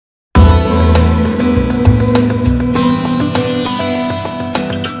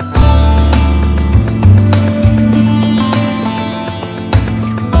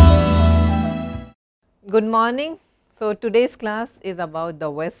Good morning. So, today's class is about the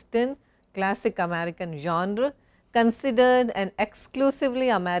Western classic American genre, considered an exclusively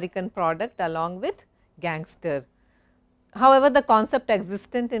American product along with gangster. However, the concept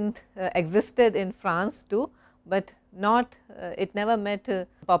existed in France too, but not it never met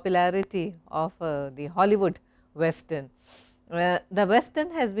popularity of the Hollywood Western. The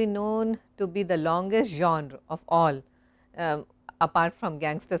Western has been known to be the longest genre of all, apart from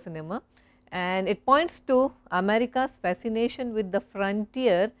gangster cinema, and it points to America's fascination with the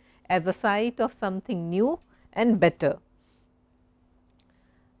frontier as a site of something new and better.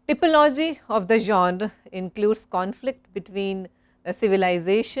 Typology of the genre includes conflict between a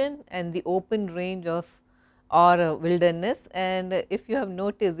civilization and the open range of or wilderness, and if you have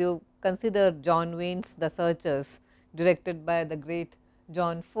noticed, you consider John Wayne's The Searchers, directed by the great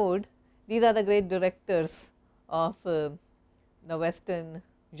John Ford. These are the great directors of the Western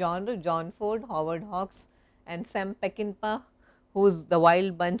genre: John Ford, Howard Hawks and Sam Peckinpah, whose The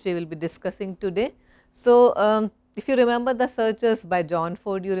Wild Bunch we will be discussing today. So, if you remember The Searchers by John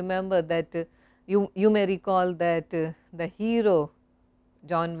Ford, you remember that you may recall that the hero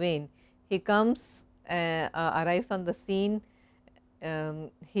John Wayne, he comes arrives on the scene,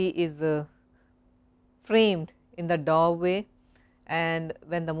 he is framed in the doorway, and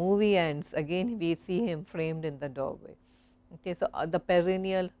when the movie ends, again we see him framed in the doorway. Okay, so, the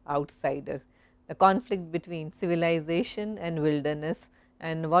perennial outsider, the conflict between civilization and wilderness,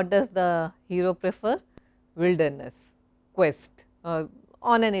 and what does the hero prefer? Wilderness quest,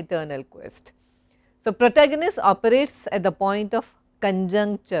 on an eternal quest. So, protagonist operates at the point of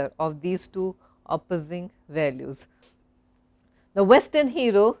conjuncture of these two opposing values. The Western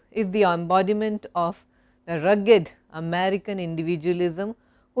hero is the embodiment of the rugged American individualism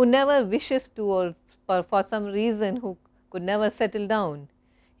who never wishes to, or for some reason who could never settle down.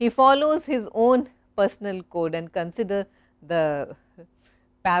 He follows his own personal code, and consider the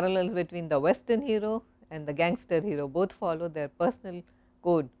parallels between the Western hero and the gangster hero. Both follow their personal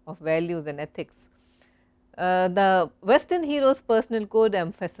code of values and ethics. The Western hero's personal code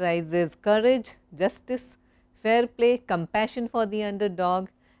emphasizes courage, justice, fair play, compassion for the underdog,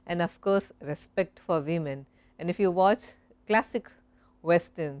 and of course, respect for women. And if you watch classic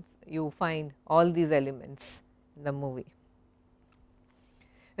Westerns, you find all these elements in the movie.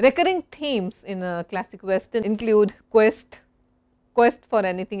 Recurring themes in a classic Western include quest for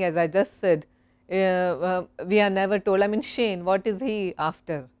anything, as I just said. We are never told. I mean, Shane, what is he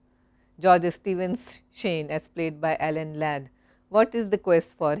after? George Stevens Shane, as played by Alan Ladd. What is the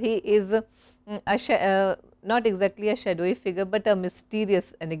quest for? He is not exactly a shadowy figure, but a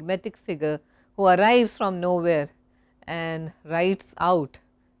mysterious, enigmatic figure who arrives from nowhere and rides out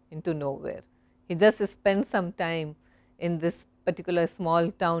into nowhere. He just spends some time in this particular small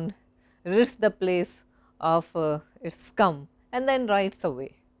town, rids the place of its scum, and then rides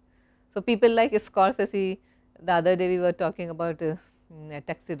away. So, people like Scorsese, the other day we were talking about a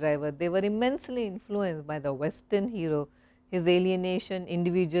Taxi Driver, they were immensely influenced by the Western hero, his alienation,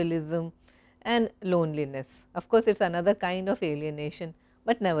 individualism and loneliness. Of course, it is another kind of alienation,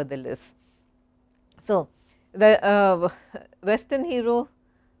 but nevertheless. So, the Western hero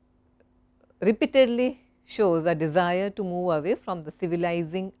repeatedly shows a desire to move away from the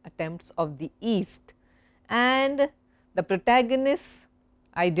civilizing attempts of the East, and the protagonist's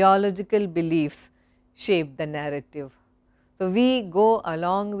ideological beliefs shape the narrative. So, we go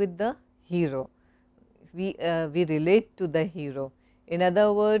along with the hero, we relate to the hero. In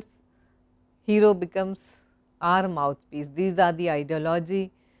other words, hero becomes our mouthpiece. These are the ideologies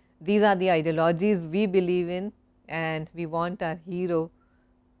we believe in, and we want our hero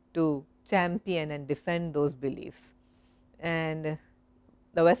to champion and defend those beliefs. And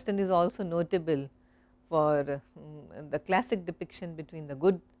the Western is also notable for the classic depiction between the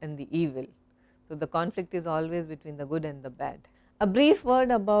good and the evil. So, the conflict is always between the good and the bad. A brief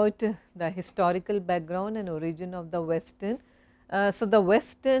word about the historical background and origin of the Western. So, the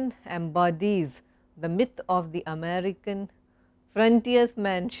Western embodies the myth of the American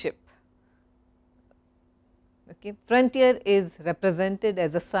frontiersmanship. Okay. Frontier is represented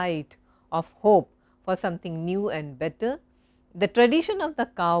as a site of hope for something new and better. The tradition of the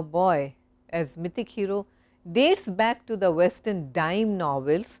cowboy as mythic hero dates back to the Western dime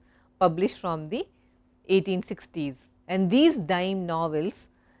novels published from the 1860s, and these dime novels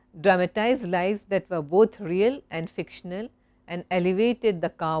dramatized lives that were both real and fictional and elevated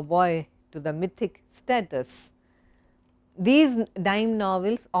the cowboy to the mythic status. These dime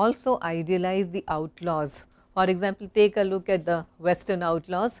novels also idealize the outlaws. For example, take a look at the Western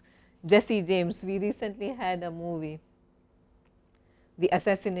outlaws. Jesse James, we recently had a movie, The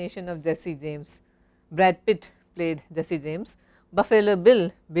Assassination of Jesse James, Brad Pitt played Jesse James, Buffalo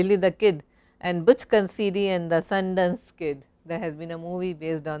Bill, Billy the Kid, and Butch Cassidy and the Sundance Kid. There has been a movie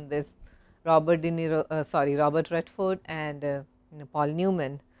based on this. Robert Redford and Paul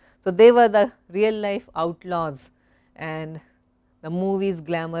Newman. So they were the real life outlaws, and the movies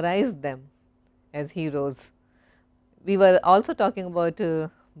glamorized them as heroes. We were also talking about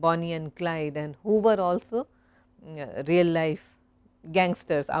Bonnie and Clyde, and who were also real life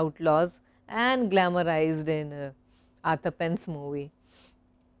gangsters, outlaws, and glamorized in Arthur Penn's movie.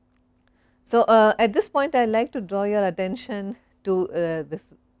 So, at this point I would like to draw your attention to this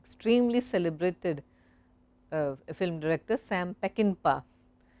extremely celebrated film director Sam Peckinpah,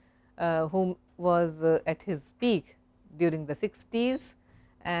 who was at his peak during the 60s,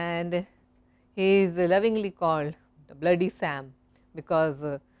 and he is lovingly called the Bloody Sam because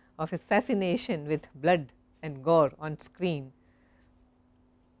of his fascination with blood and gore on screen.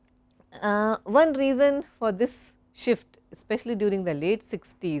 One reason for this shift, especially during the late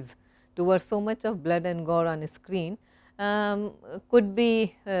 60s, towards so much of blood and gore on a screen, could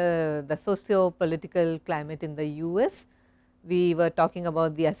be the socio-political climate in the US. We were talking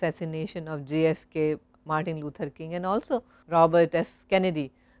about the assassination of JFK, Martin Luther King, and also Robert F.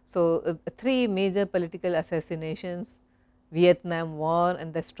 Kennedy. So, three major political assassinations, Vietnam War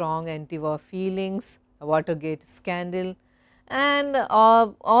and the strong anti-war feelings, the Watergate scandal, and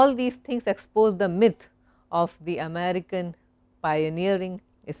all these things expose the myth of the American pioneering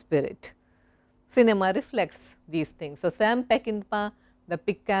spirit. Cinema reflects these things. So, Sam Peckinpah, the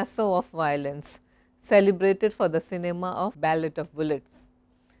Picasso of violence, celebrated for the cinema of Ballad of Bullets.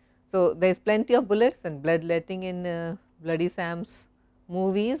 So, there is plenty of bullets and bloodletting in Bloody Sam's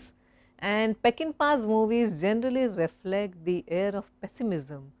movies, and Peckinpah's movies generally reflect the air of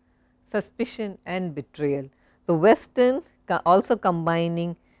pessimism, suspicion and betrayal. So, Western also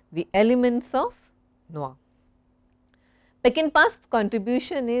combining the elements of noir. Peckinpah's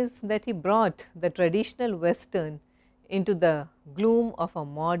contribution is that he brought the traditional Western into the gloom of a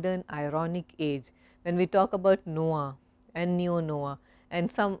modern ironic age. When we talk about noir and neo-noir and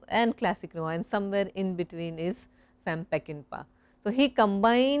classic noir, and somewhere in between is Sam Peckinpah. So, he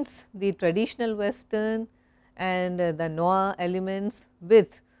combines the traditional Western and the noir elements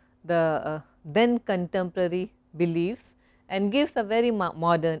with the then contemporary beliefs, and gives a very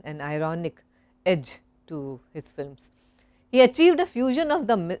modern and ironic edge to his films. He achieved a fusion of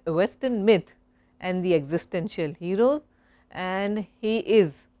the Western myth and the existential heroes, and he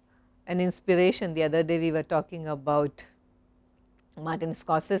is an inspiration. The other day we were talking about Martin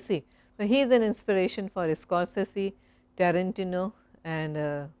Scorsese. So, he is an inspiration for Scorsese, Tarantino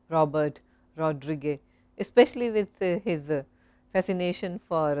and Robert Rodriguez, especially with his fascination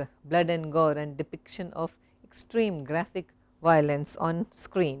for blood and gore and depiction of extreme graphic violence on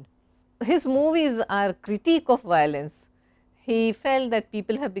screen. His movies are critique of violence. He felt that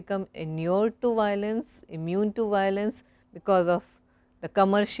people have become inured to violence, immune to violence because of the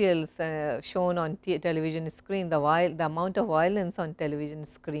commercials shown on television screen, the amount of violence on television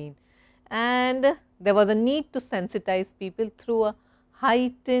screen, and there was a need to sensitize people through a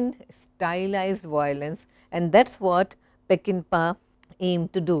heightened stylized violence, and that is what Peckinpah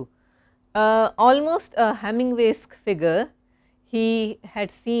aimed to do. Almost a Hemingwayesque figure, he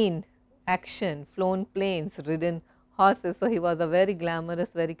had seen action, flown planes, ridden horses. So, he was a very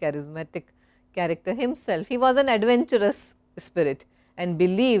glamorous, very charismatic character himself. He was an adventurous spirit and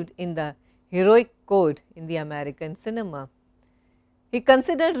believed in the heroic code in the American cinema. He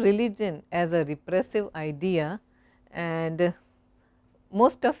considered religion as a repressive idea, and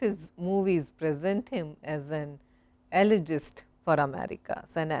most of his movies present him as an elegist for America,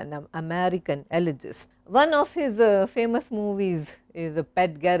 so an American elegist. One of his famous movies is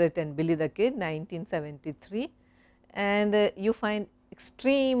Pat Garrett and Billy the Kid, 1973, and you find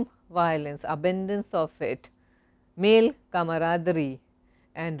extreme violence, abundance of it, male camaraderie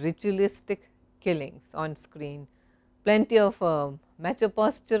and ritualistic killings on screen, plenty of macho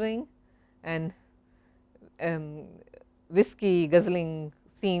posturing and whiskey guzzling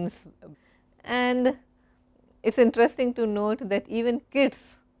scenes. And it is interesting to note that even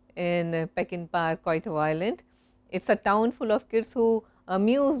kids in Peckinpah are quite violent. It is a town full of kids who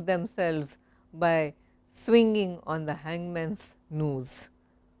amuse themselves by swinging on the hangman's noose.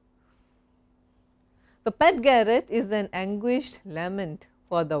 So, Pat Garrett is an anguished lament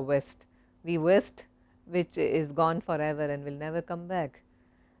for the West which is gone forever and will never come back,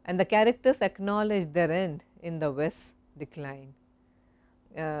 and the characters acknowledge their end in the West's decline.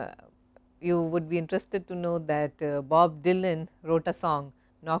 You would be interested to know that Bob Dylan wrote a song,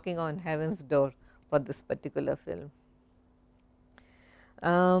 Knocking on Heaven's Door, for this particular film.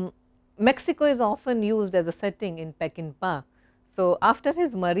 Mexico is often used as a setting in Peckinpah. So, after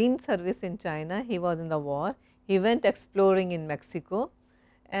his marine service in China, he was in the war, he went exploring in Mexico,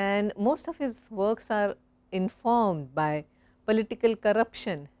 and most of his works are informed by political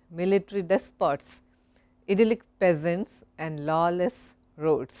corruption, military despots, idyllic peasants and lawless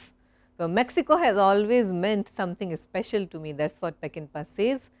roads. So, Mexico has always meant something special to me, that is what Peckinpah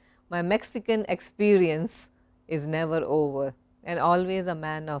says. My Mexican experience is never over, and always a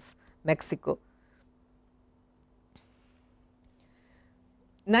man of Mexico.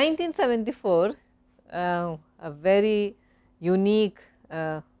 1974, a very unique,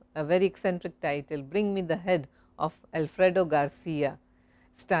 a very eccentric title, Bring Me the Head of Alfredo Garcia,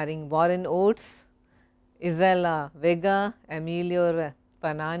 starring Warren Oates, Isela Vega, Emilio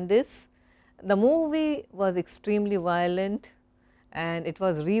Fernandez. The movie was extremely violent and it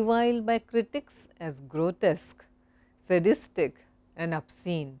was reviled by critics as grotesque, sadistic and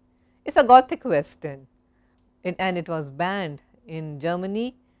obscene. It is a gothic western and it was banned in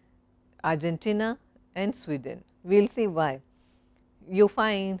Germany, Argentina and Sweden. We will see why. You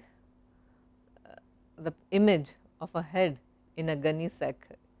find the image of a head in a gunny sack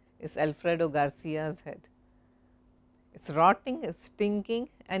is Alfredo Garcia's head. It is rotting, it is stinking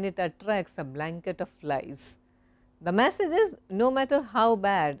and it attracts a blanket of flies. The message is, no matter how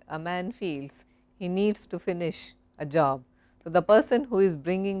bad a man feels, he needs to finish a job. So, the person who is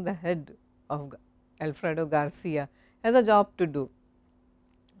bringing the head of Alfredo Garcia has a job to do,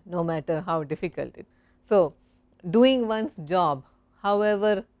 no matter how difficult it is. So, doing one's job,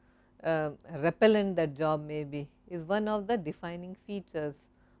 however repellent that job may be, is one of the defining features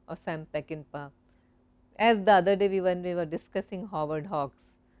of Sam Peckinpah. As the other day when we were discussing Howard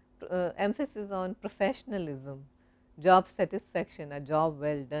Hawks, emphasis on professionalism, job satisfaction, a job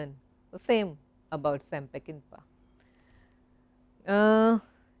well done. The same about Sam Peckinpah. A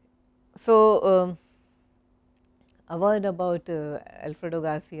word about Alfredo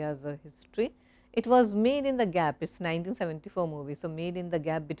Garcia's history. It was made in the gap, it is 1974 movie. So, made in the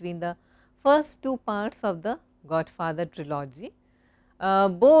gap between the first two parts of the Godfather trilogy.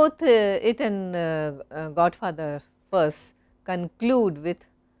 Both it and Godfather first conclude with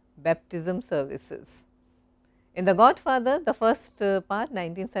baptism services. In the Godfather, the first part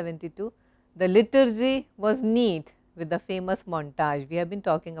 1972, the liturgy was neat with the famous montage. We have been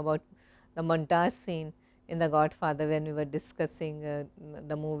talking about the montage scene in the Godfather when we were discussing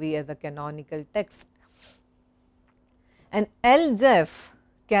the movie as a canonical text. And L. Jeff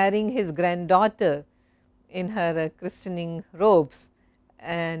carrying his granddaughter in her christening robes,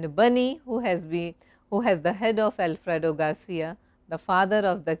 and Bunny who has the head of Alfredo Garcia, the father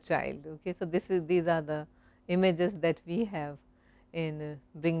of the child. Okay, so these are the images that we have in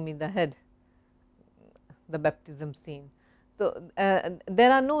Bring Me the Head, the baptism scene. So,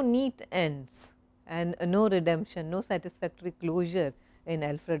 there are no neat ends and no redemption, no satisfactory closure in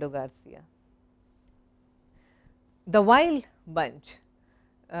Alfredo Garcia. The Wild Bunch.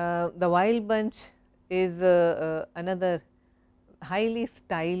 The Wild Bunch is another highly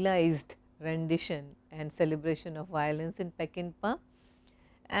stylized rendition and celebration of violence in Peckinpah,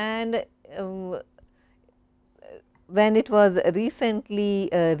 and when it was recently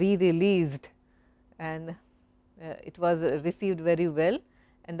re-released, and it was received very well,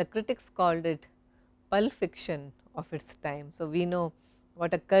 and the critics called it Pulp Fiction of its time. So, we know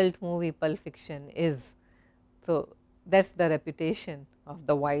what a cult movie Pulp Fiction is. So, that is the reputation of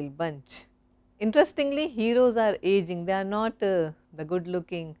the Wild Bunch. Interestingly, heroes are aging, they are not the good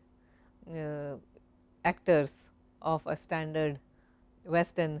looking actors of a standard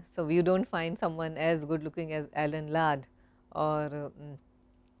western. So, you do not find someone as good looking as Alan Ladd or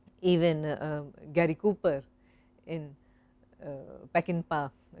even Gary Cooper in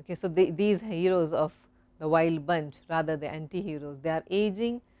Peckinpah. Okay, so, these heroes of the Wild Bunch, rather the anti-heroes, they are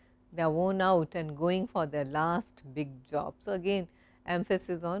aging, they are worn out and going for their last big job. So, again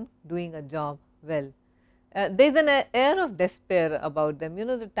emphasis on doing a job well. There is an air of despair about them, you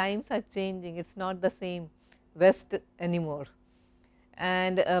know, the times are changing, it is not the same West anymore.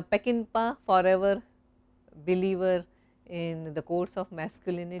 And Peckinpah, forever believer in the codes of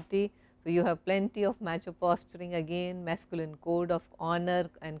masculinity. So, you have plenty of macho posturing, again masculine code of honor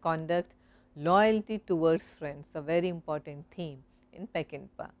and conduct, loyalty towards friends, a very important theme in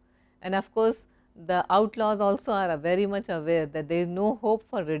Peckinpah. And of course, the outlaws also are very much aware that there is no hope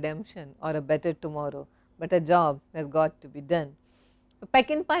for redemption or a better tomorrow, but a job has got to be done. So,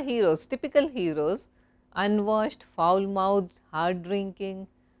 Peckinpah heroes, typical heroes, unwashed, foul mouthed, hard drinking,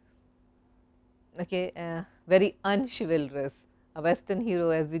 okay, very unchivalrous. A western hero,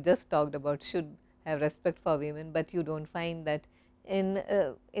 as we just talked about, should have respect for women, but you do not find that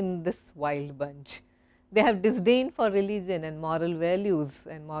in this wild bunch. They have disdain for religion and moral values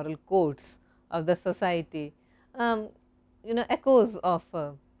and moral codes of the society, echoes of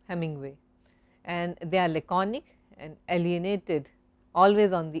Hemingway, and they are laconic and alienated,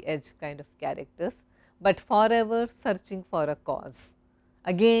 always on the edge kind of characters, but forever searching for a cause,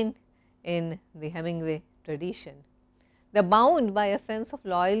 again in the Hemingway tradition. They are bound by a sense of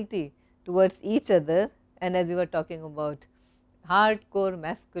loyalty towards each other, and as we were talking about hardcore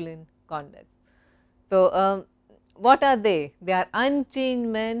masculine conduct. So, what are they? They are unchanged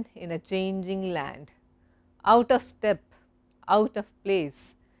men in a changing land, out of step, out of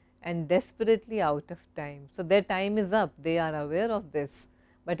place, and desperately out of time. So, their time is up, they are aware of this,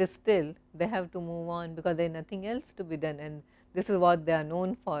 but still they have to move on because there is nothing else to be done, and this is what they are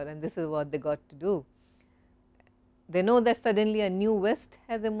known for, and this is what they got to do. They know that suddenly a new West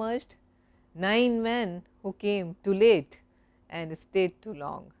has emerged, 9 men who came too late and stayed too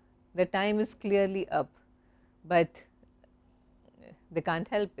long. The time is clearly up, but they can't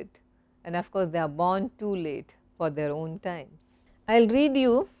help it, and of course, they are born too late for their own times. I will read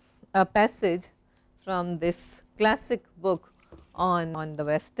you a passage from this classic book on the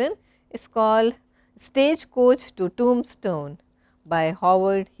Western. It is called Stagecoach to Tombstone by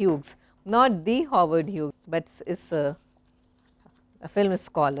Howard Hughes, not the Howard Hughes, but is a film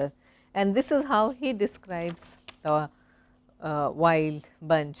scholar, and this is how he describes the wild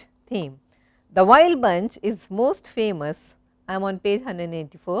bunch theme. The wild bunch is most famous, I am on page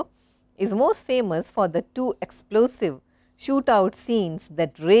 184, is most famous for the 2 explosive shootout scenes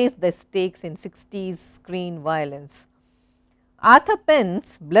that raised the stakes in 60s screen violence. Arthur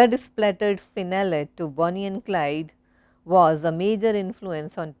Penn's blood-splattered finale to Bonnie and Clyde was a major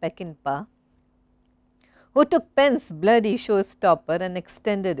influence on Peckinpah, who took Penn's bloody showstopper and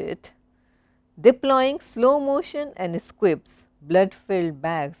extended it, deploying slow motion and squibs, blood-filled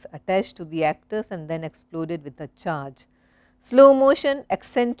bags attached to the actors and then exploded with a charge. Slow motion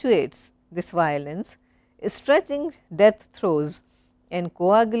accentuates this violence, stretching death throes and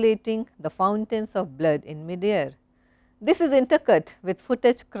coagulating the fountains of blood in mid-air. This is intercut with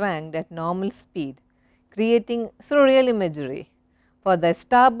footage cranked at normal speed, creating surreal imagery. For the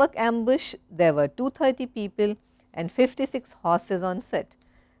Starbuck ambush, there were 230 people and 56 horses on set.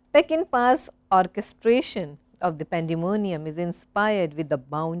 Peckinpah's orchestration of the pandemonium is inspired with the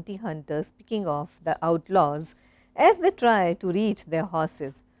bounty hunters picking off the outlaws as they try to reach their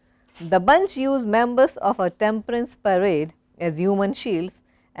horses. The bunch use members of a temperance parade as human shields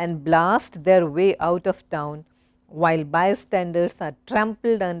and blast their way out of town, while bystanders are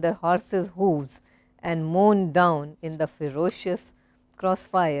trampled under horses' hooves and mown down in the ferocious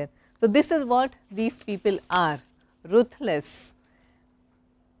crossfire. So, this is what these people are, ruthless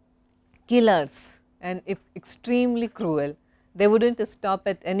killers and extremely cruel. They would not stop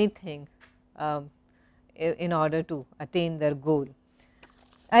at anything in order to attain their goal.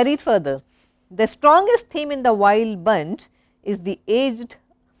 I read further. The strongest theme in the wild bunch is the aged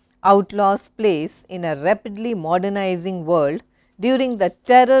outlaw's place in a rapidly modernizing world during the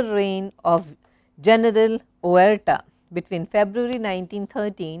terror reign of General Huerta between February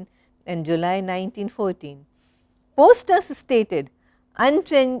 1913 and July 1914. Posters stated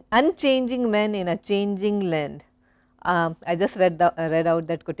unchanging men in a changing land. I just read out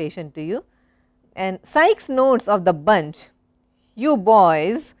that quotation to you, and Sykes notes of the bunch, "You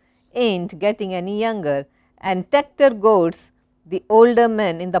boys ain't getting any younger," and Tector Goats, the older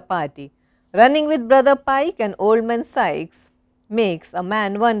men in the party. "Running with Brother Pike and Old Man Sykes makes a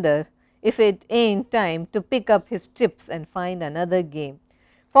man wonder if it ain't time to pick up his chips and find another game."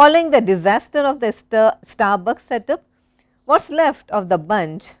 Following the disaster of the Starbucks setup, what's left of the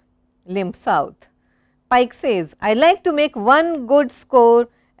bunch limp south. Pike says, "I like to make one good score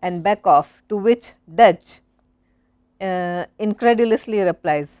and back off," to which Dutch incredulously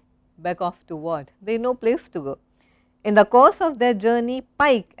replies, "Back off to what? There is no place to go." In the course of their journey,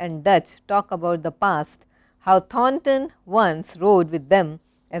 Pike and Dutch talk about the past, how Thornton once rode with them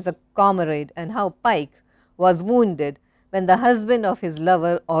as a comrade, and how Pike was wounded when the husband of his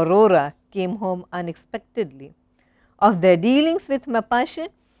lover Aurora came home unexpectedly. Of their dealings with Mapache,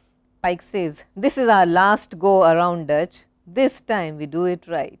 Pike says, "This is our last go around, Dutch. This time we do it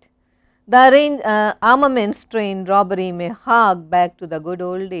right." The armaments train robbery may hark back to the good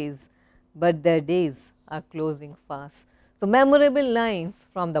old days, but their days are closing fast. So, memorable lines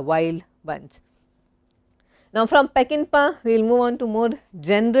from the wild bunch. Now, from Peckinpah, we will move on to more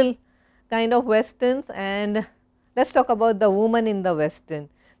general kind of westerns, and let us talk about the woman in the western.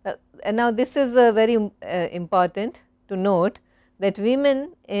 And now, this is very important to note that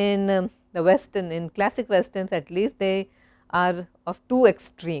women in the western, in classic westerns at least, they are of two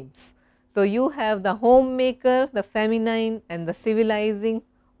extremes. So, you have the homemaker, the feminine and the civilizing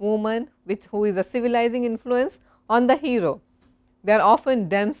woman, who is a civilizing influence on the hero. They are often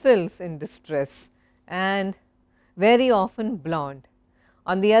damsels in distress and very often blonde.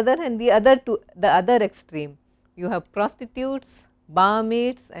 On the other hand, the other extreme, you have prostitutes,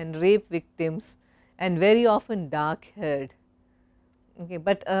 barmaids and rape victims, and very often dark haired. Okay,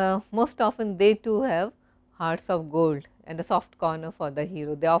 but most often they too have hearts of gold and a soft corner for the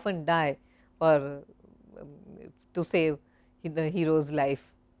hero. They often die for to save the hero's life.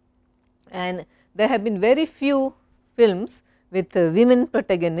 And there have been very few films with women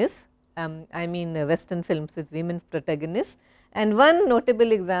protagonists, I mean western films with women protagonists, and one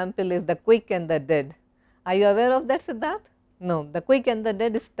notable example is The Quick and the Dead. Are you aware of that, Siddharth? No, The Quick and the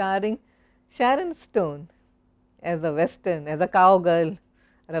Dead is starring Sharon Stone as a western, as a cowgirl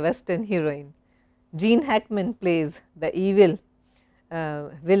or a western heroine. Gene Hackman plays the evil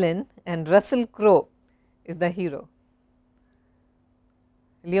villain and Russell Crowe is the hero.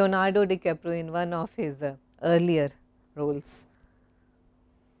 Leonardo DiCaprio in one of his earlier roles.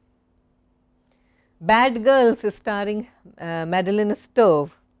 Bad Girls is starring Madeline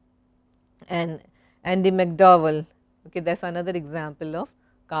Stowe and Andy McDowell. Okay, that is another example of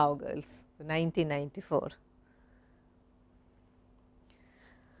cowgirls, 1994.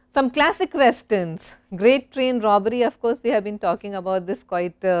 Some classic westerns, Great Train Robbery, of course, we have been talking about this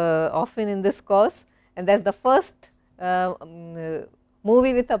quite often in this course, and that is the first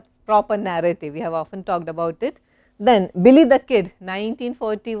movie with a proper narrative. We have often talked about it. Then Billy the Kid,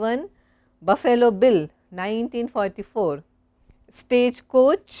 1941, Buffalo Bill, 1944,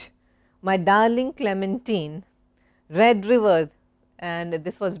 Stagecoach, My Darling Clementine, Red River, and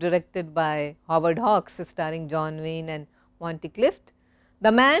this was directed by Howard Hawks, starring John Wayne and Monty Clift.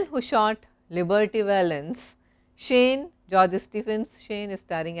 The Man Who Shot Liberty Valance, Shane, George Stephens, Shane is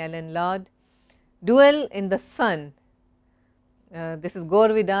starring Alan Ladd. Duel in the Sun, this is Gore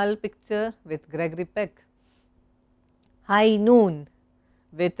Vidal picture with Gregory Peck. High Noon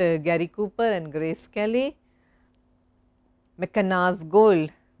with Gary Cooper and Grace Kelly. McKenna's Gold,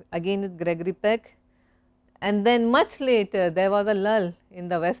 again with Gregory Peck. And then much later there was a lull in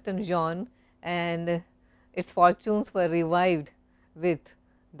the western genre and its fortunes were revived with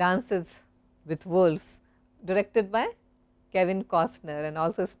Dances with Wolves, directed by Kevin Costner and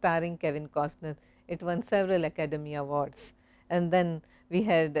also starring Kevin Costner. It won several Academy Awards. And then we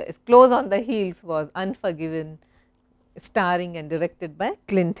had close on the heels was Unforgiven, starring and directed by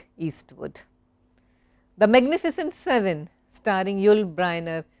Clint Eastwood. The Magnificent Seven, starring Yul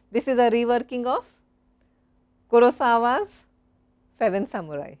Brynner. This is a reworking of Kurosawa's Seven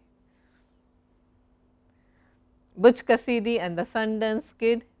Samurai. Butch Cassidy and the Sundance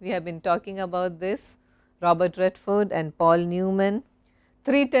Kid, we have been talking about this, Robert Redford and Paul Newman.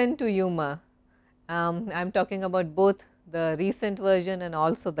 3:10 to Yuma, I am talking about both the recent version and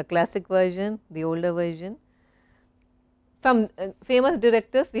also the classic version, the older version. Some famous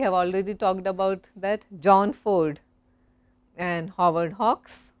directors, we have already talked about that, John Ford and Howard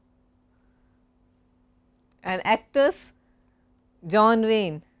Hawks, and actors, John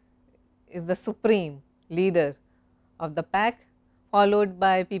Wayne is the supreme leader of the pack, followed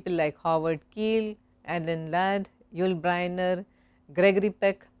by people like Howard Keel, Alan Ladd, Yul Brynner, Gregory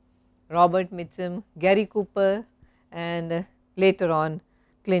Peck, Robert Mitchum, Gary Cooper, and later on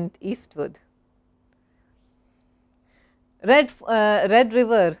Clint Eastwood. Red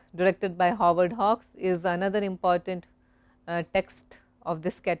River, directed by Howard Hawks, is another important text of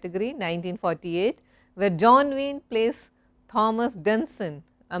this category, 1948, where John Wayne plays Thomas Dunson,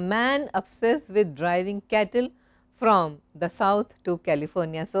 a man obsessed with driving cattle from the south to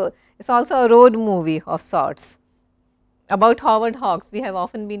California. So, it is also a road movie of sorts. About Howard Hawks, we have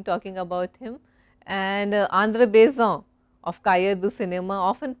often been talking about him, and Andre Bazin of Cahiers du Cinema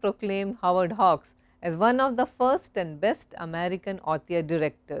often proclaimed Howard Hawks as one of the first and best American auteur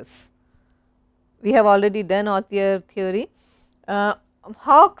directors. We have already done auteur theory.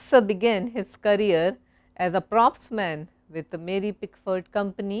 Hawks began his career as a propsman with the Mary Pickford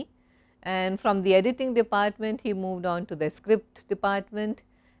Company, and from the editing department he moved on to the script department,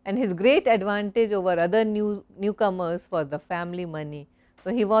 and his great advantage over other newcomers was the family money.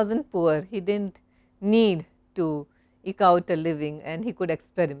 So, he was not poor, he did not need to eke out a living and he could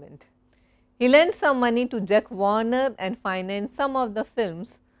experiment. He lent some money to Jack Warner and financed some of the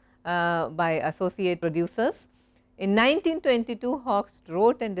films by associate producers. In 1922, Hawks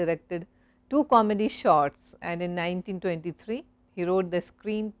wrote and directed 2 comedy shorts, and in 1923 he wrote the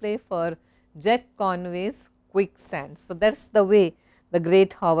screenplay for Jack Conway's Quicksand. So, that is the way the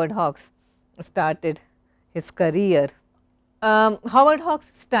great Howard Hawks started his career. Howard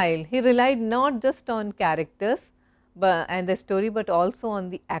Hawks' style, he relied not just on characters and the story, but also on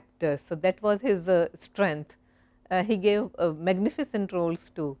the actors. So, that was his strength. He gave magnificent roles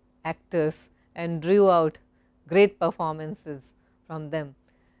to actors and drew out great performances from them.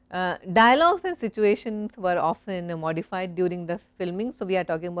 Dialogues and situations were often modified during the filming. So, we are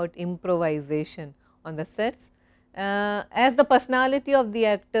talking about improvisation on the sets. As the personality of the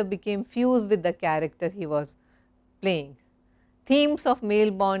actor became fused with the character he was playing. Themes of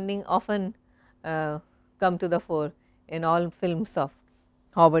male bonding often come to the fore in all films of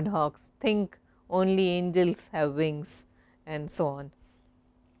Howard Hawks. Think Only Angels Have Wings and so on.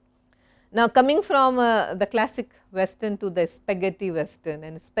 Now, coming from the classic western to the spaghetti western,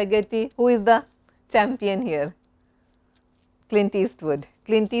 and spaghetti, who is the champion here? Clint Eastwood.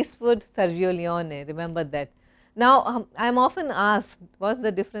 Clint Eastwood, Sergio Leone, remember that. Now, I am often asked what is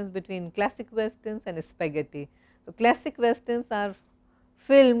the difference between classic westerns and spaghetti. So, classic westerns are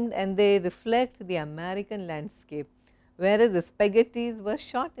filmed and they reflect the American landscape, whereas the spaghettis were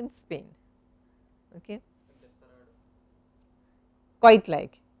shot in Spain. Okay. Quite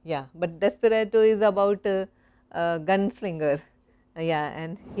like, yeah, but Desperado is about a gunslinger, yeah,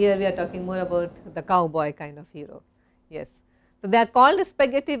 and here we are talking more about the cowboy kind of hero, yes. So, they are called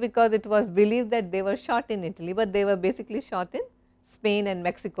spaghetti because it was believed that they were shot in Italy, but they were basically shot in Spain and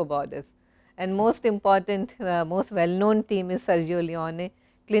Mexico borders. And most important, most well known team is Sergio Leone,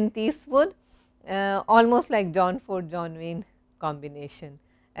 Clint Eastwood, almost like John Ford, John Wayne combination,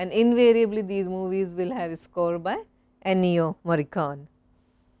 and invariably these movies will have a score by Ennio Morricone.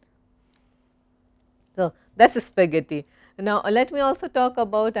 So, that is spaghetti. Now, let me also talk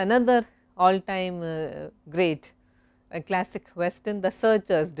about another all time great classic western, The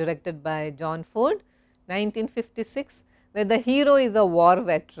Searchers, directed by John Ford, 1956, where the hero is a war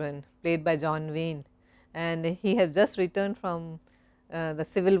veteran played by John Wayne, and he has just returned from the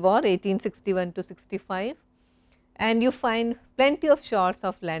Civil War 1861 to 65, and you find plenty of shots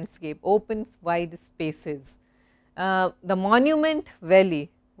of landscape, open wide spaces. The Monument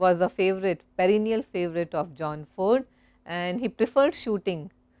Valley was a favorite, perennial favorite of John Ford, and he preferred shooting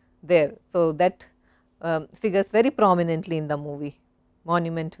there. So, that figures very prominently in the movie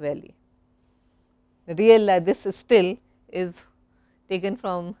Monument Valley. Real this still is taken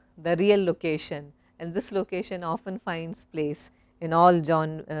from the real location, and this location often finds place in all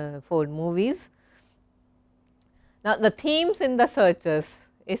John Ford movies. Now, the themes in The Searchers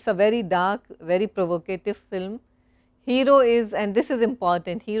is a very dark, very provocative film. Hero is, and this is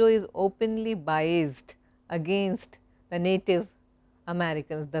important, hero is openly biased against the Native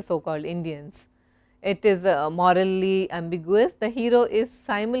Americans, the so called Indians. It is morally ambiguous. The hero is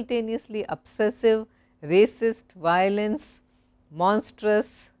simultaneously obsessive, racist, violence,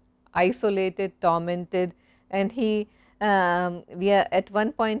 monstrous, isolated, tormented, and he we are at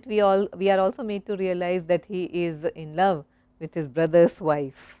one point we are also made to realize that he is in love with his brother's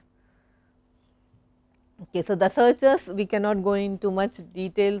wife. Okay, so, The Searchers, we cannot go into much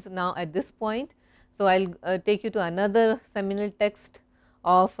details now at this point. So, I will take you to another seminal text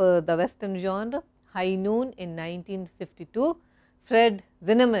of the western genre, High Noon in 1952. Fred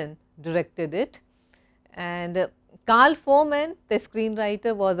Zinnemann directed it, and Carl Foreman, the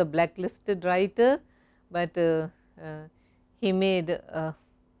screenwriter, was a blacklisted writer, but he made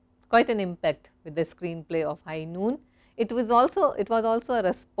quite an impact with the screenplay of High Noon. It was also a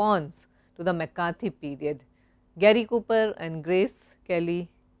response to the McCarthy period. Gary Cooper and Grace Kelly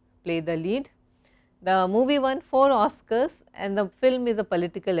play the lead. The movie won 4 Oscars, and the film is a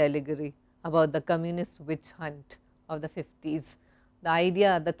political allegory about the communist witch hunt of the 50s. The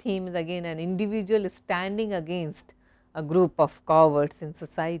idea, the theme is again an individual standing against a group of cowards in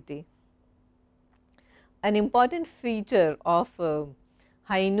society. An important feature of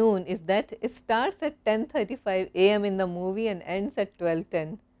High Noon is that it starts at 10:35 a.m. in the movie and ends at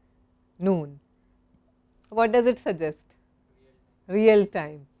 12:10 noon. What does it suggest? Real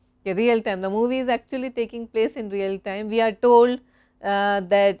time. Yeah, real time. The movie is actually taking place in real time. We are told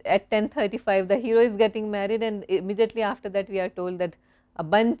that at 10:35 the hero is getting married, and immediately after that we are told that a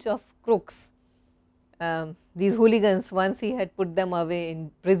bunch of crooks, these hooligans, once he had put them away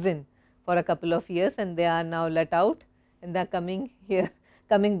in prison for a couple of years, and they are now let out, and they are coming here,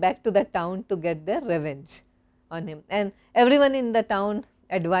 coming back to the town to get their revenge on him, and everyone in the town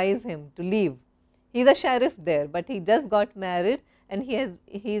advise him to leave. He is a sheriff there, but he just got married and he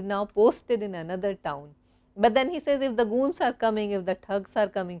is now posted in another town. But then he says, if the goons are coming, if the thugs are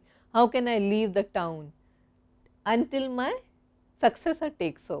coming, how can I leave the town until my successor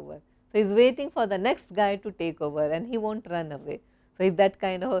takes over? So, he is waiting for the next guy to take over and he will not run away. So, he is that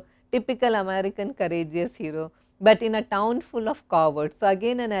kind of a typical American courageous hero. but in a town full of cowards. So,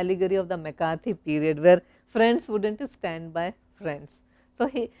 again an allegory of the McCarthy period where friends would not stand by friends. So,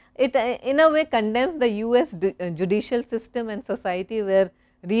 it in a way condemns the US judicial system and society where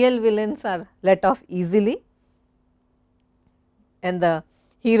real villains are let off easily and the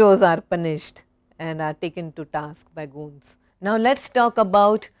heroes are punished and are taken to task by goons. Now, let us talk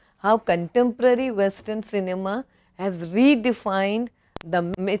about how contemporary Western cinema has redefined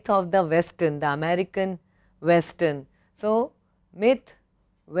the myth of the Western, the American Western. So, myth,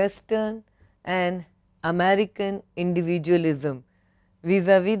 Western and American individualism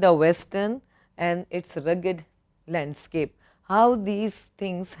vis-a-vis the Western and its rugged landscape. How these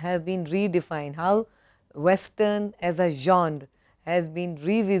things have been redefined, how Western as a genre has been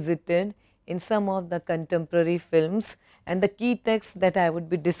revisited in some of the contemporary films, and the key texts that I would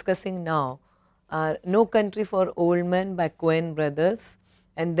be discussing now are No Country for Old Men by Coen brothers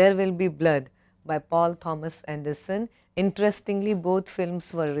and There Will Be Blood by Paul Thomas Anderson. Interestingly, both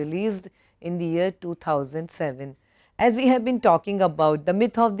films were released in the year 2007. As we have been talking about, the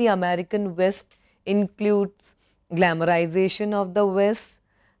myth of the American West includes glamorization of the West.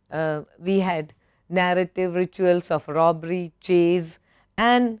 We had narrative rituals of robbery, chase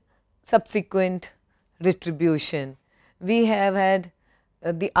and subsequent retribution. We have had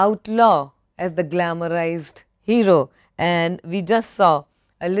the outlaw as the glamorized hero, and we just saw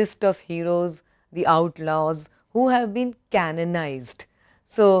a list of heroes, the outlaws who have been canonized.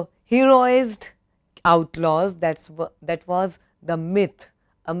 So, heroized outlaws, that was the myth.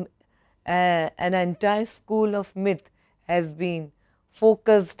 An entire school of myth has been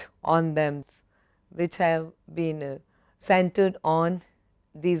focused on them, which have been centered on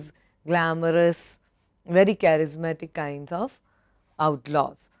these glamorous, very charismatic kinds of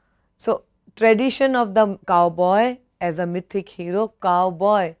outlaws. So, tradition of the cowboy as a mythic hero,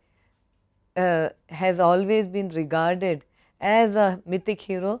 cowboy has always been regarded as a mythic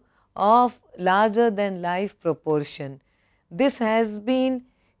hero of larger than life proportion. This has been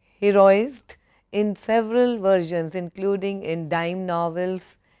heroized in several versions, including in dime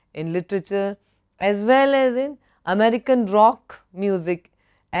novels, in literature, as well as in American rock music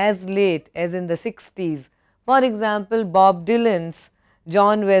as late as in the 60s. For example, Bob Dylan's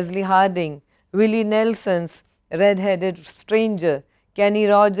John Wesley Harding, Willie Nelson's Red-Headed Stranger, Kenny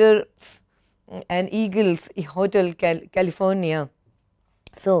Rogers and Eagles Hotel California.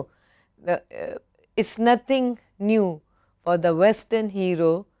 So, it is nothing new for the Western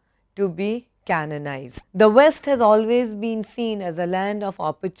hero to be canonized. The West has always been seen as a land of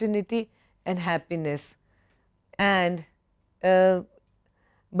opportunity and happiness, and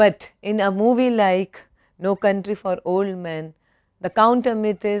but in a movie like No Country for Old Men, the counter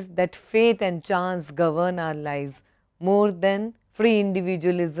myth is that fate and chance govern our lives more than free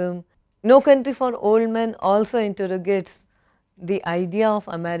individualism. No Country for Old Men also interrogates the idea of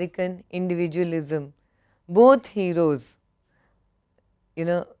American individualism. Both heroes,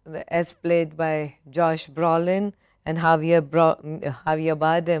 as played by Josh Brolin and Javier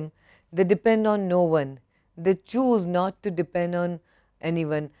Bardem, they depend on no one. They choose not to depend on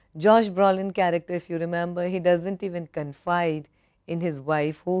anyone. Josh Brolin character, if you remember, he does not even confide in his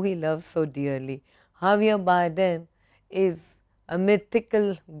wife who he loves so dearly. Javier Bardem is a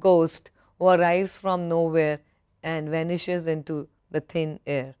mythical ghost who arrives from nowhere and vanishes into the thin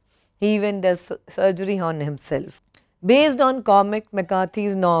air. He even does surgery on himself. Based on Cormac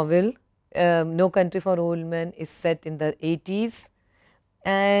McCarthy's novel, No Country for Old Men is set in the 80s,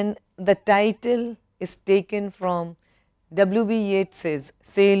 and the title is taken from W.B. Yeats's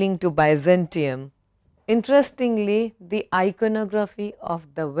Sailing to Byzantium. Interestingly, the iconography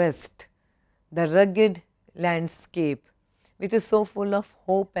of the West, the rugged landscape, which is so full of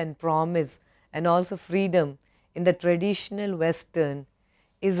hope and promise and also freedom in the traditional Western,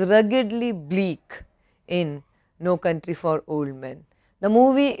 is ruggedly bleak in No Country for Old Men. The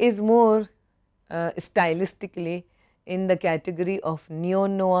movie is more stylistically in the category of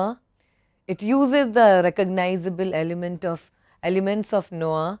neo-noir. It uses the recognizable elements of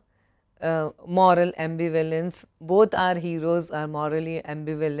noir, moral ambivalence. Both our heroes are morally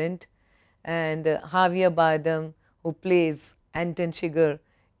ambivalent, and Javier Bardem, who plays Anton Chigurh,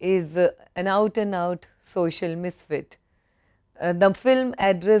 is an out and out social misfit. The film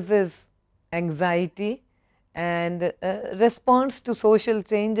addresses anxiety and responds to social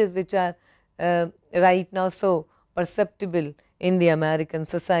changes which are right now so perceptible in the American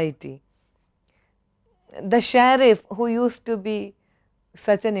society. The sheriff, who used to be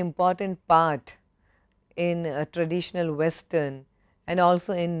such an important part in a traditional Western and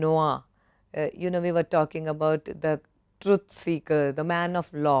also in noir, we were talking about the truth seeker, the man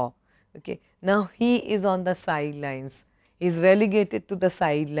of law, Okay. Now, he is on the sidelines, he is relegated to the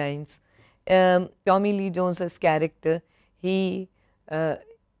sidelines. Tommy Lee Jones's character, he uh,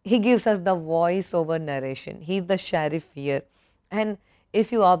 he gives us the voice over narration. He is the sheriff here, and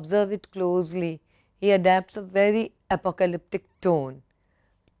if you observe it closely, he adapts a very apocalyptic tone.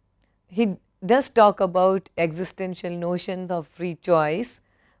 He does talk about existential notions of free choice,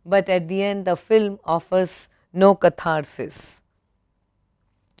 but at the end the film offers no catharsis.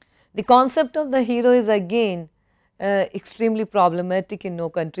 The concept of the hero is again extremely problematic in No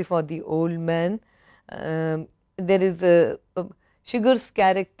Country for the Old Man. There is a Sugar's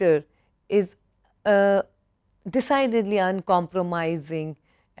character is decidedly uncompromising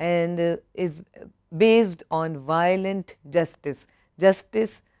and is based on violent justice,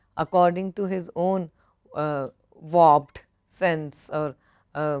 justice according to his own warped sense or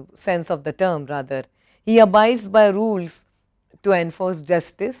sense of the term rather. He abides by rules to enforce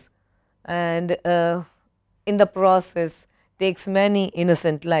justice, and in the process takes many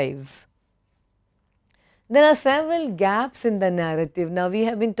innocent lives. There are several gaps in the narrative. Now, we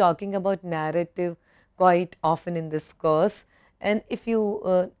have been talking about narrative quite often in this course, and if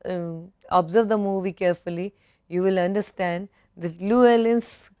you observe the movie carefully, you will understand that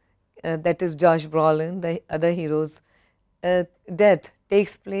Llewellyn's, that is Josh Brolin, the other hero's death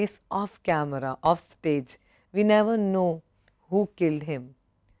takes place off camera, off stage. We never know who killed him,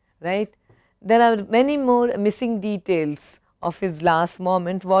 right? There are many more missing details of his last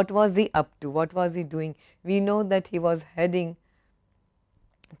moment. What was he up to? What was he doing? We know that he was heading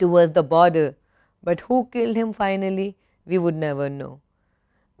towards the border, but who killed him finally, we would never know.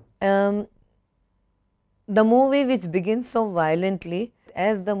 The movie, which begins so violently,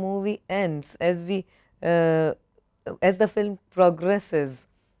 as the movie ends, as the film progresses,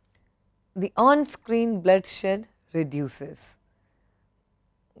 the on-screen bloodshed reduces.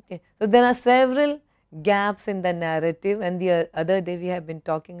 Okay. So, there are several gaps in the narrative, and the other day we have been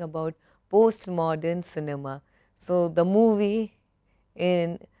talking about postmodern cinema. So, the movie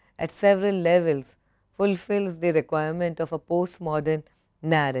at several levels fulfills the requirement of a postmodern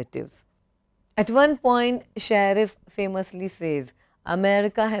narratives. At one point, Sheriff famously says,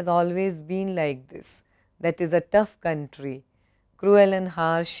 America has always been like this, that is a tough country, cruel and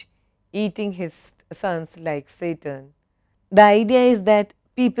harsh, eating his sons like Satan. The idea is that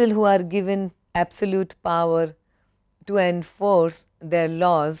people who are given absolute power to enforce their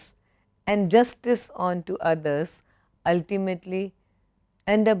laws and justice onto others ultimately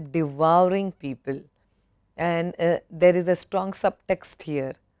end up devouring people. And there is a strong subtext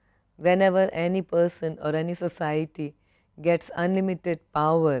here. Whenever any person or any society gets unlimited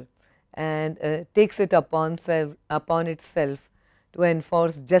power and takes it upon itself to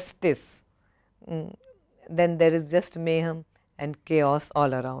enforce justice, then there is just mayhem and chaos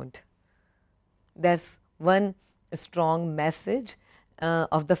all around. That is one strong message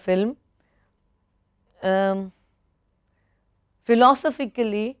of the film.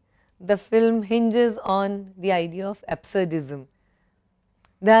 Philosophically, the film hinges on the idea of absurdism.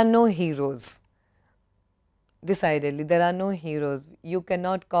 There are no heroes, decidedly there are no heroes. You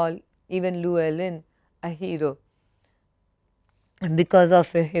cannot call even Llewellyn a hero because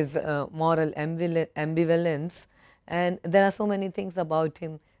of his moral ambivalence, and there are so many things about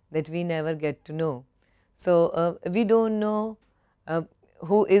him that we never get to know. So, we do not know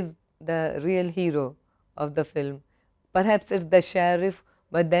who is the real hero of the film. Perhaps it is the sheriff,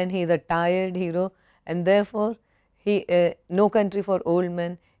 but then he is a tired hero, and therefore, No Country for Old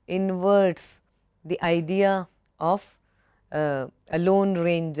Men inverts the idea of a lone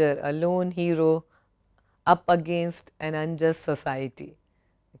ranger, a lone hero up against an unjust society.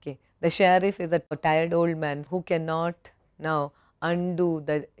 Okay. The sheriff is a tired old man who cannot now undo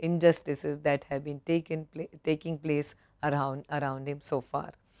the injustices that have been taking place around him so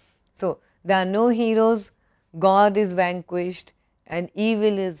far. So, there are no heroes, God is vanquished and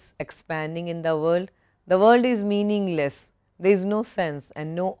evil is expanding in the world. The world is meaningless, there is no sense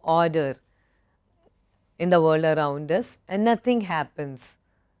and no order in the world around us, and nothing happens,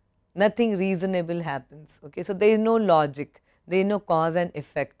 nothing reasonable happens. Okay. So, there is no logic, there is no cause and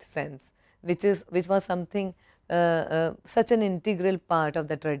effect sense, which was something such an integral part of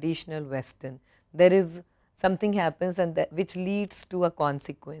the traditional Western. There is something happens and which leads to a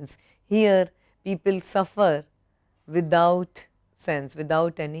consequence. Here people suffer without sense,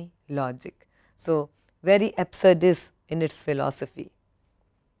 without any logic. So, very absurdist in its philosophy.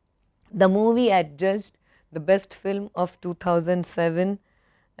 The movie adjudged the best film of 2007,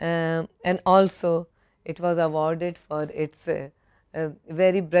 and also it was awarded for its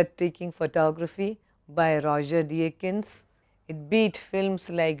very breathtaking photography by Roger Deakins. It beat films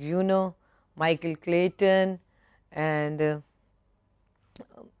like Juno, Michael Clayton, and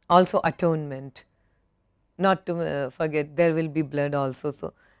also Atonement. Not to forget, There Will Be Blood also.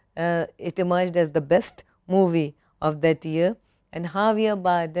 So, it emerged as the best movie of that year, and Javier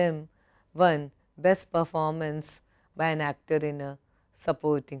Bardem won Best Performance by an Actor in a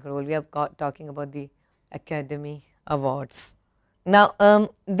Supporting Role. We are talking about the Academy Awards. Now,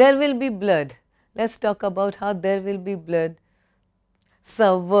 There Will Be Blood. Let's talk about how There Will Be Blood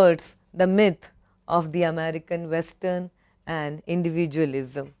subverts the myth of the American Western and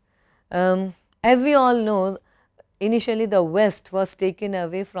individualism. As we all know, initially the West was taken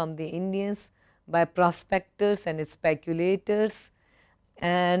away from the Indians by prospectors and speculators,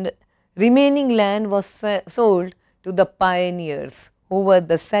 and remaining land was sold to the pioneers, who were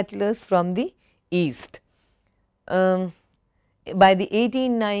the settlers from the East. By the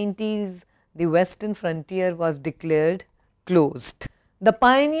 1890s, the western frontier was declared closed. The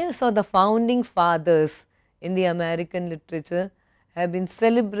pioneers or the founding fathers in the American literature have been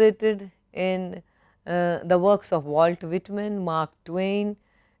celebrated in the works of Walt Whitman, Mark Twain,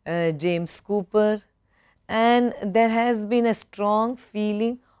 James Cooper, and there has been a strong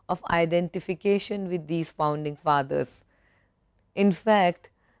feeling of identification with these founding fathers. In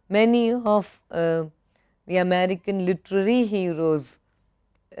fact, many of the American literary heroes,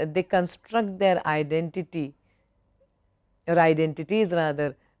 they construct their identity or identities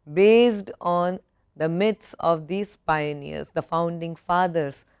rather based on the myths of these pioneers, the founding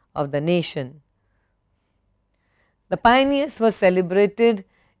fathers of the nation. The pioneers were celebrated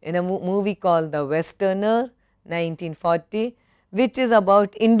in a movie called The Westerner, 1940, which is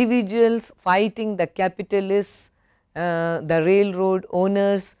about individuals fighting the capitalists, the railroad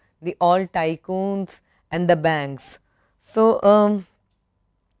owners, the oil tycoons, and the banks. So,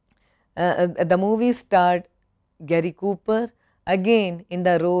 the movie starred Gary Cooper, again in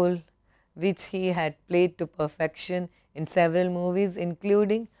the role which he had played to perfection in several movies,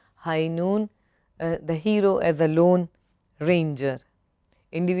 including High Noon, the hero as a lone ranger,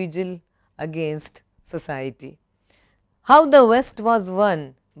 individual against society. How the West was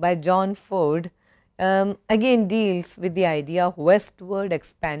won by John Ford again deals with the idea of westward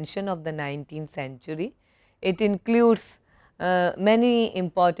expansion of the 19th century. It includes many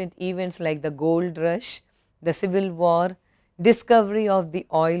important events like the gold rush, the Civil War, discovery of the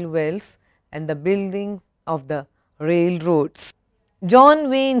oil wells, and the building of the railroads. John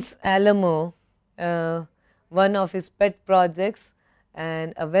Wayne's Alamo, one of his pet projects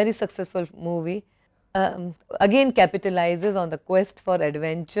and a very successful movie, again capitalizes on the quest for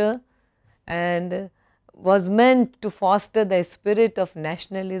adventure and was meant to foster the spirit of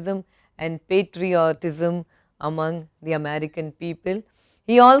nationalism and patriotism among the American people.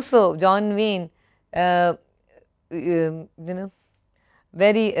 He also, John Wayne,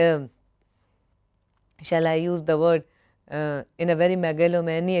 very, shall I use the word, in a very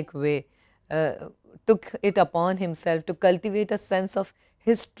megalomaniac way, took it upon himself to cultivate a sense of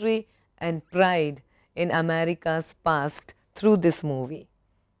history and pride in America's past through this movie.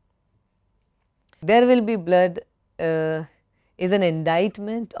 There Will Be Blood is an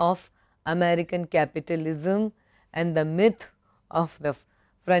indictment of American capitalism and the myth of the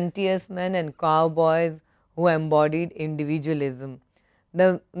frontiersmen and cowboys who embodied individualism.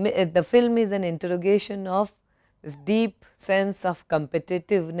 The film is an interrogation of this deep sense of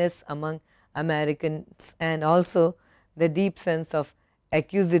competitiveness among Americans and also the deep sense of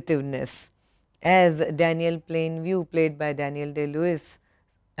accusativeness, as Daniel Plainview, played by Daniel Day-Lewis,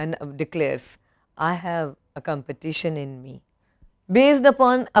 and declares, "I have a competition in me." Based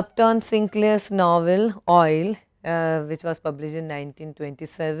upon Upton Sinclair's novel Oil, which was published in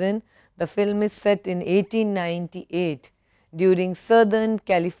 1927, the film is set in 1898 during Southern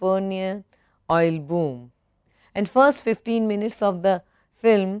California oil boom, and first 15 minutes of the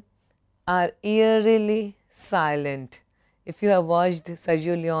film are eerily silent. If you have watched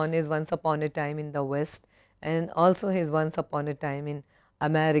Sergio Leone's Once Upon a Time in the West and also his Once Upon a Time in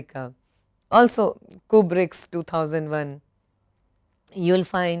America, also Kubrick's 2001, you will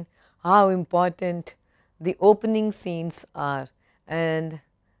find how important the opening scenes are and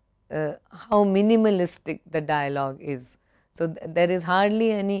how minimalistic the dialogue is. So, there is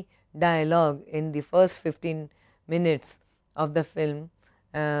hardly any dialogue in the first 15 minutes of the film,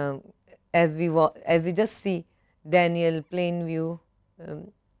 as we just see Daniel Plainview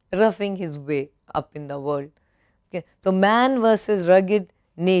roughing his way up in the world. Okay. So, man versus rugged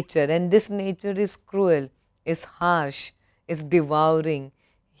nature, and this nature is cruel, is harsh, is devouring.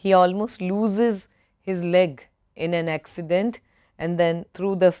 He almost loses his leg in an accident, and then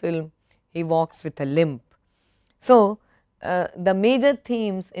through the film he walks with a limp. So, the major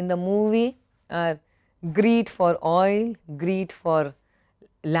themes in the movie are greed for oil, greed for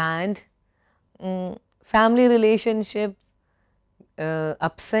land, family relationships,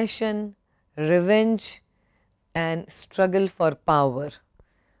 obsession, revenge, and struggle for power.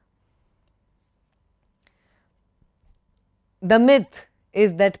 The myth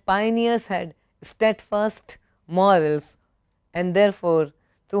is that pioneers had steadfast morals, and therefore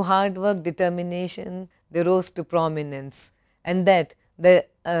through hard work, determination, they rose to prominence, and that the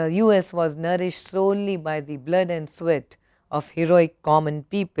US was nourished solely by the blood and sweat of heroic common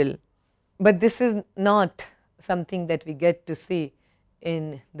people. But this is not something that we get to see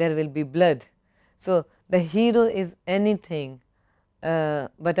in There Will Be Blood. So, the hero is anything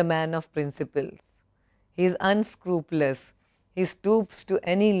but a man of principles. He is unscrupulous. He stoops to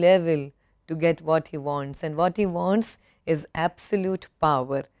any level to get what he wants, and what he wants is absolute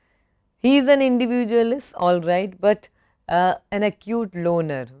power. He is an individualist, all right, but an acute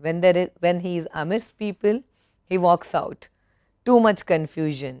loner. When he is amidst people, he walks out. Too much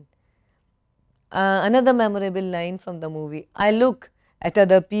confusion. Another memorable line from the movie, I look at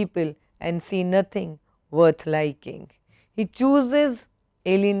other people and see nothing worth liking. He chooses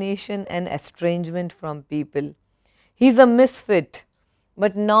alienation and estrangement from people. He is a misfit,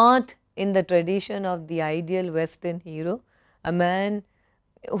 but not in the tradition of the ideal Western hero, a man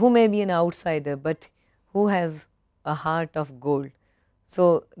who may be an outsider, but who has a heart of gold.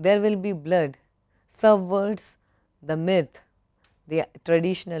 So, There Will Be Blood subverts the myth, the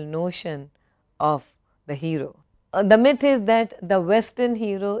traditional notion of the hero. The myth is that the Western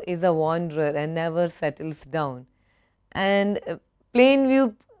hero is a wanderer and never settles down. And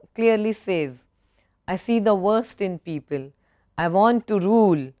Plainview clearly says, I see the worst in people. I want to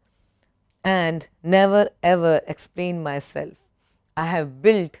rule and never ever explain myself. I have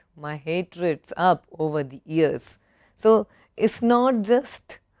built my hatreds up over the years. So, it is not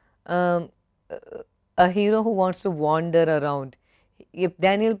just a hero who wants to wander around. If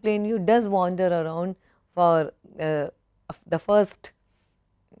Daniel Plainview does wander around for the first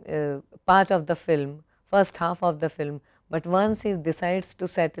part of the film, first half of the film, but once he decides to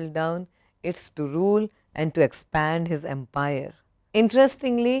settle down, it is to rule and to expand his empire.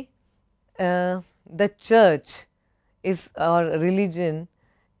 Interestingly, the church is, or religion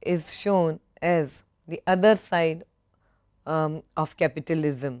is shown as the other side of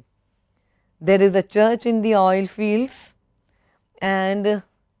capitalism. There is a church in the oil fields, and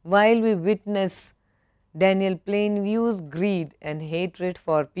while we witness Daniel Plainview's greed and hatred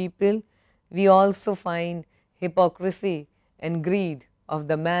for people, we also find hypocrisy and greed of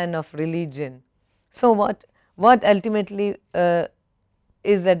the man of religion. So, what ultimately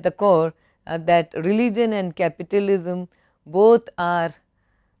is at the core, that religion and capitalism both are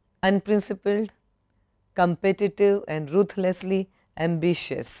unprincipled, competitive and ruthlessly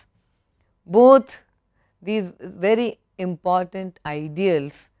ambitious. Both these very important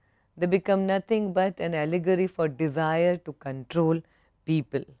ideals, they become nothing but an allegory for desire to control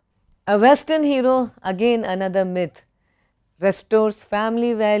people. A Western hero, again another myth, restores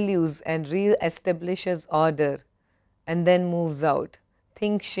family values and re-establishes order and then moves out.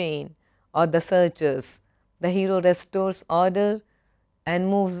 Think Shane or The Searchers. The hero restores order and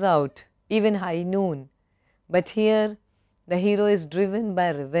moves out, even High Noon. But here the hero is driven by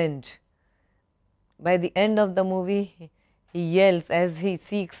revenge. By the end of the movie, he yells as he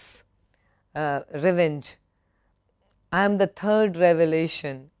seeks revenge, I am the third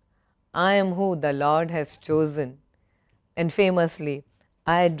revelation, I am who the Lord has chosen, and famously,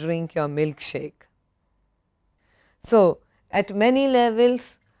 I drink your milkshake. So, at many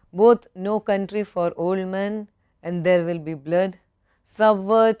levels, both No Country for Old Men and There Will Be Blood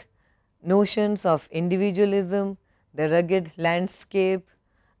subvert notions of individualism, the rugged landscape,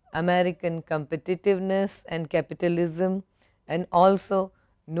 American competitiveness and capitalism, and also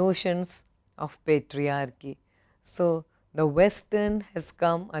notions of patriarchy. So, the Western has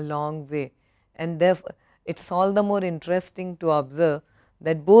come a long way, and therefore, it is all the more interesting to observe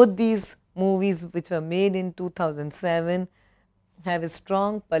that both these movies, which were made in 2007, have a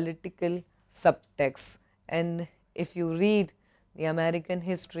strong political subtext. And if you read the American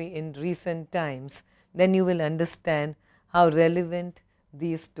history in recent times, then you will understand how relevant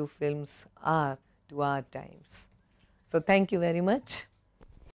these two films are to our times. So, thank you very much.